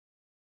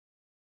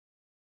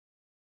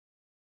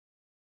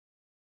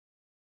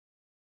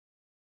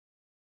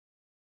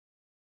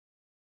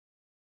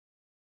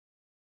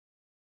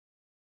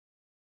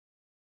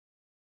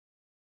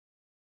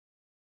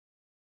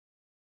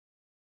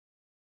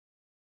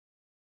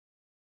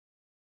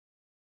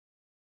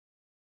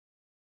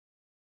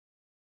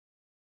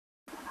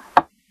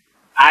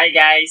Hi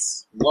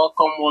guys,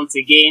 welcome once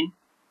again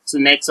to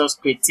Nexus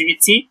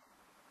Creativity.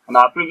 On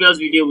our previous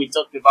video, we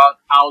talked about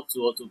how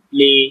to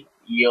play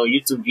your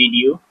YouTube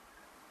video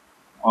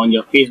on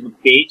your Facebook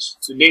page.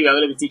 Today we are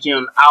going to be teaching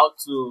on how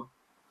to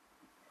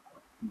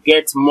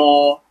get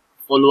more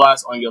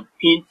followers on your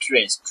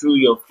Pinterest through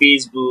your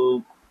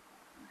Facebook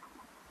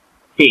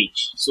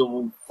page. So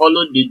we'll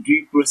follow the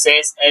due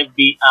process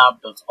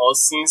fbapp.org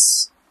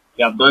since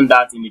we have done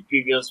that in the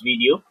previous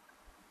video.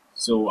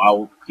 So I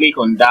will click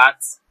on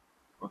that,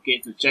 okay,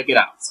 to check it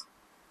out.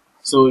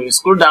 So if you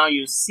scroll down,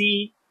 you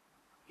see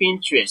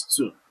Pinterest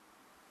too.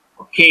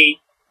 Okay,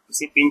 you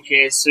see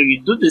Pinterest. So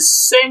you do the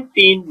same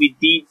thing we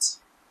did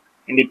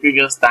in the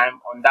previous time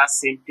on that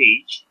same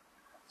page.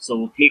 So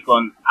we'll click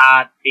on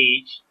add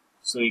page,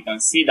 so you can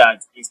see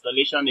that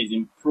installation is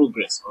in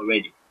progress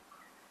already.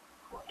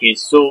 Okay,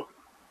 so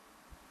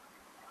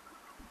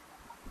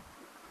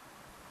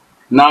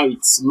now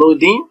it's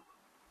loading.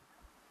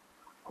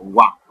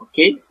 Wow,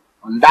 okay,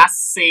 on that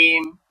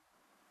same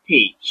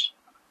page.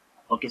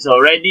 Okay, so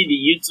already the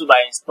YouTube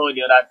I installed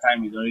the other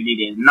time is already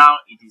there. Now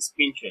it is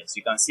Pinterest.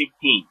 You can see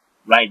pin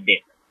right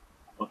there.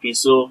 Okay,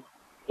 so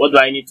what do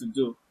I need to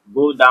do?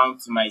 Go down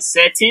to my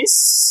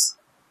settings,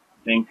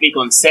 then click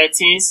on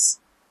settings.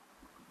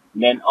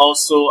 Then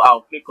also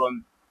I'll click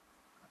on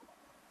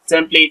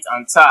templates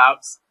and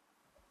tabs.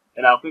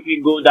 Then I'll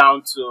quickly go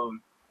down to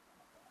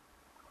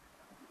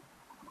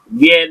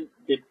where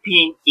the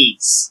pin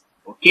is.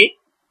 Okay,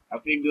 I'll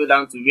quickly go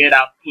down to where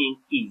that pin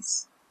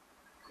is.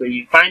 So if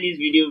you find this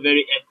video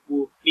very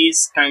helpful,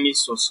 please kindly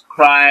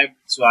subscribe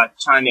to our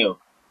channel.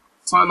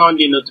 Turn on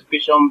the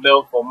notification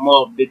bell for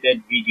more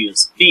updated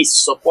videos. Please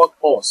support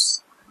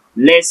us.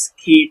 Let's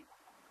keep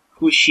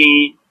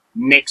pushing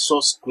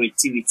Nexus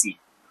Creativity,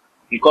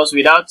 because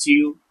without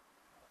you,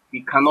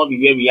 we cannot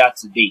be where we are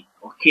today.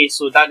 Okay,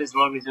 so that is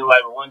one reason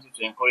why we want you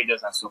to encourage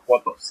us and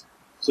support us.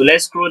 So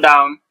let's scroll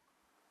down.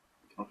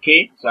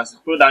 Okay, so as you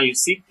scroll down, you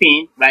see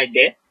pin right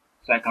there.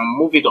 So I can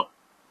move it up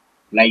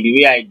like the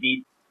way I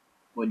did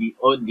for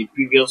the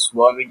previous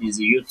one, which is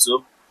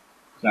YouTube.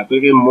 So I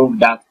quickly move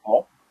that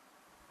up.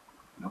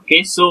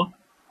 Okay, so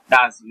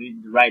that's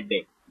right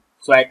there.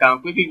 So I can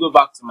quickly go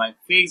back to my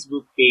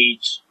Facebook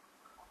page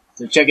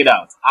to check it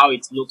out, how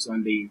it looks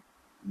on the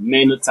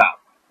menu tab.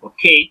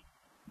 Okay,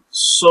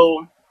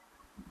 so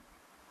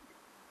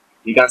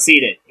you can see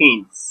the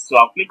pins. So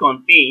I'll click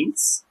on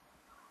pins.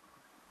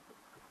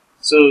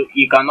 So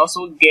you can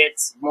also get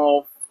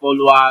more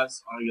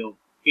followers on your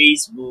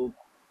Facebook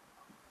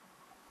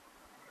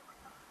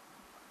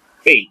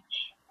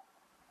page.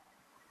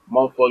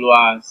 More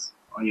followers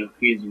on your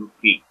Facebook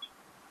page.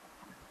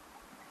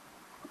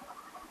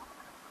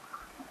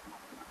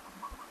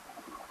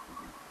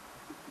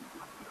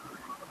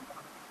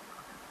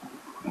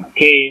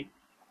 Okay,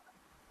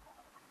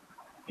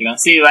 you can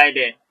see right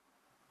there.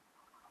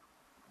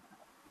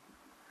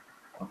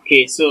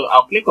 Okay, so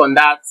I'll click on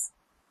that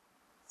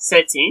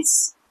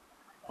settings.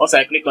 Once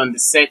I click on the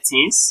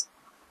settings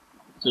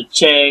to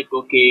check,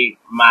 okay,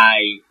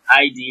 my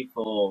ID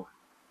for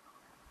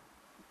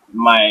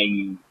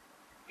my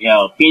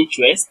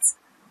Pinterest.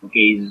 Okay,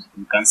 you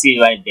can see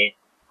it right there.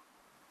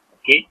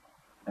 Okay,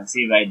 you can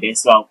see it right there.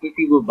 So I'll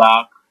quickly go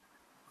back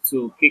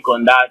to click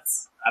on that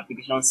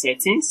application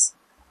settings.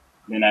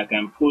 Then I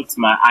can put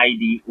my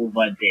ID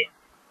over there.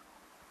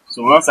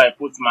 So once I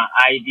put my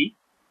ID,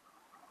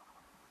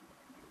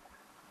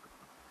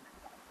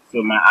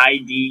 so my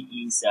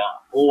ID is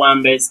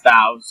Owambe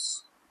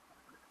Styles.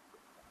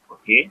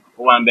 Okay,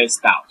 Owambe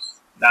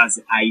Styles. That's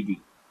the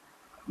ID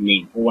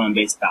name,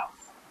 Owambe Styles.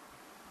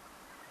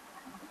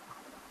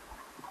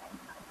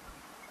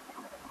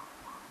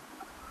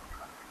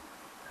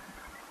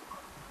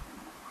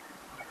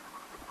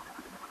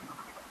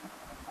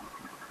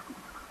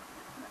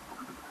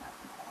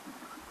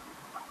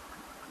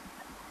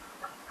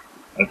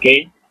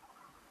 Okay,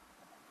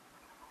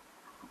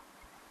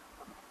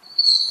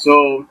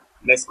 so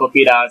let's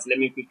copy that. Let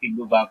me quickly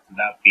go back to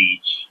that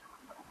page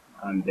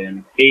and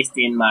then paste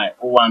in my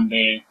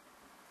Owambe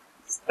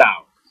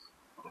Styles.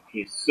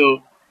 Okay,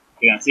 so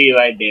you can see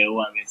right there,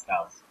 Owambe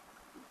Styles.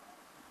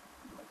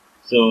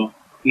 So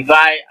if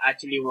I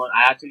actually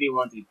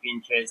want a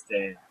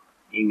Pinterest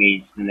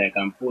image, then I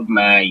can put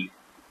my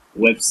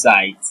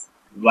website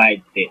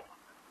right there.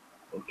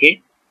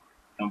 Okay,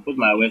 I can put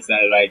my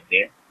website right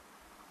there.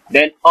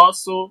 Then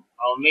also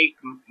I'll make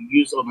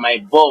use of my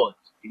board.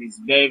 It is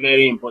very,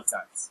 very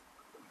important.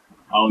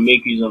 I'll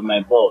make use of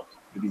my board.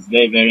 It is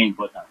very, very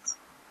important.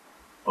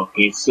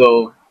 Okay,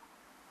 so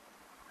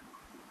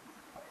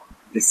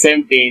the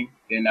same thing,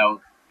 then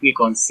I'll click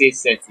on save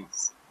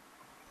settings.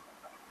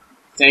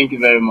 Thank you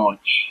very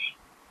much,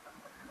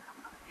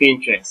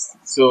 Pinterest.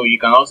 So you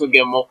can also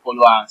get more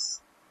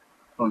followers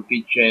from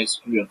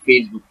Pinterest through your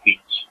Facebook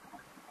page.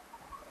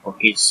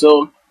 Okay,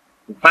 so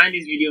if you find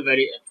this video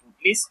very helpful,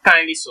 please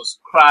kindly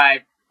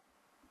subscribe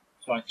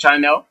to our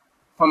channel.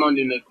 Turn on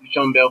the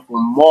notification bell for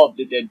more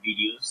updated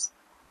videos.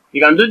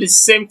 You can do the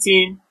same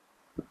thing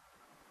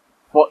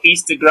for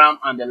Instagram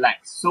and the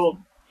likes. So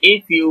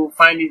if you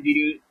find this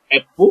video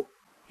helpful,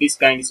 please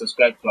kindly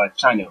subscribe to our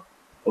channel.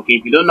 Okay,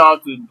 if you don't know how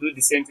to do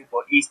the same thing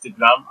for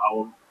Instagram, I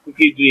will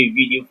quickly do a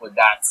video for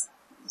that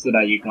so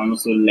that you can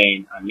also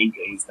learn and link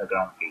your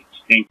Instagram page.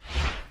 Thank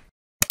you.